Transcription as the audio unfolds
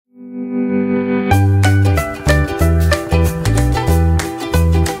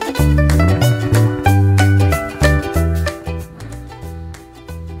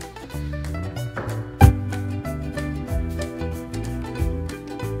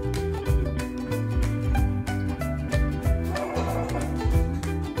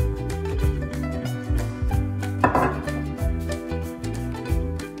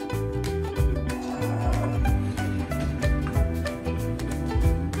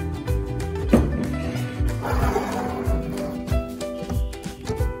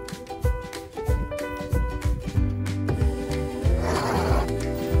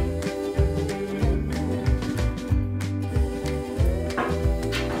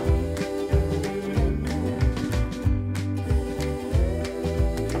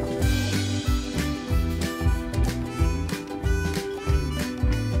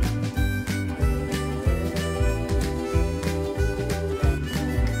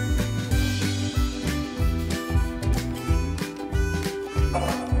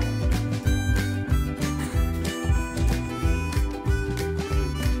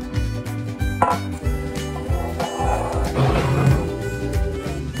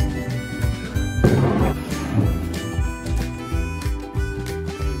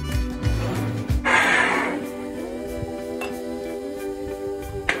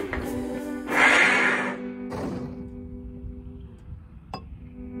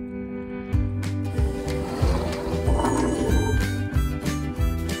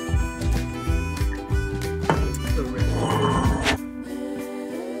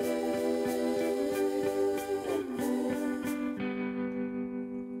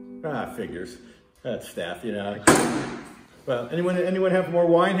Figures. That's staff, you know. Well, anyone have more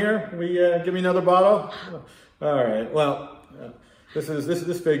wine here? Give me another bottle. All right. Well,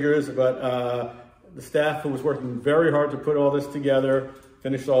 this figures, but the staff who was working very hard to put all this together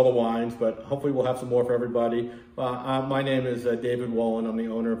finished all the wines, but hopefully we'll have some more for everybody. My name is David Wolin. I'm the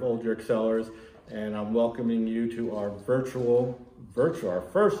owner of Old Jerk Cellars, and I'm welcoming you to our our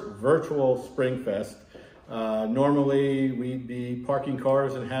first virtual Spring Fest. Normally we'd be parking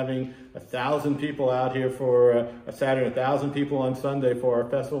cars and having 1,000 people out here for a Saturday, 1,000 people on Sunday for our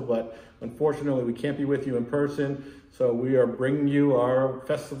festival, but unfortunately we can't be with you in person, so we are bringing you our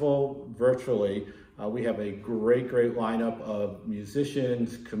festival virtually. We have a great lineup of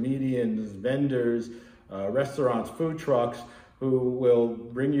musicians, comedians, vendors, restaurants, food trucks who will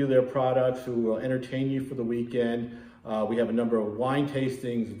bring you their products, who will entertain you for the weekend. We have a number of wine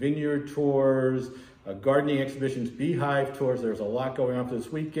tastings, vineyard tours, gardening exhibitions, beehive tours. There's a lot going on for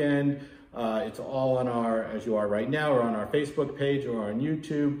this weekend. It's all on our, as you are right now, or on our Facebook page or on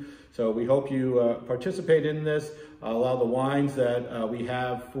YouTube. So we hope you participate in this. A lot of the wines that we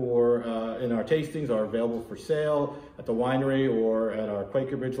have in our tastings are available for sale at the winery or at our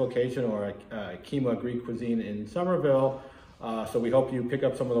Quaker Bridge location or at Kima Greek Cuisine in Somerville. So we hope you pick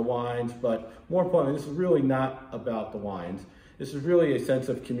up some of the wines, but more importantly, this is really not about the wines. This is really a sense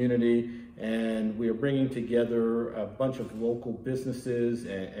of community, and we are bringing together a bunch of local businesses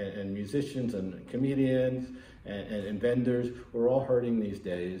and musicians and comedians and vendors who are all hurting these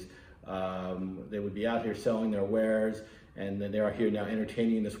days. They would be out here selling their wares, and then they are here now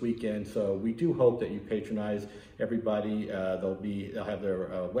entertaining this weekend. So we do hope that you patronize everybody. They'll have their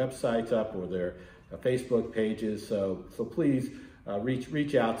websites up or their Facebook pages. So please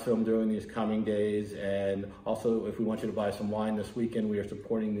reach out to them during these coming days. And also, if we want you to buy some wine this weekend, we are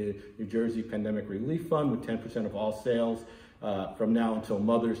supporting the New Jersey Pandemic Relief Fund with 10% of all sales from now until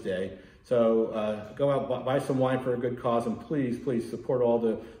Mother's Day. So go out, buy some wine for a good cause, and please support all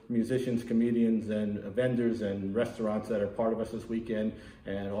the musicians, comedians, and vendors and restaurants that are part of us this weekend,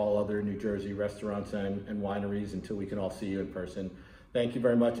 and all other New Jersey restaurants and wineries until we can all see you in person. Thank you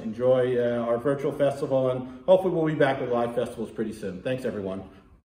very much. Enjoy our virtual festival, and hopefully we'll be back with live festivals pretty soon. Thanks, everyone.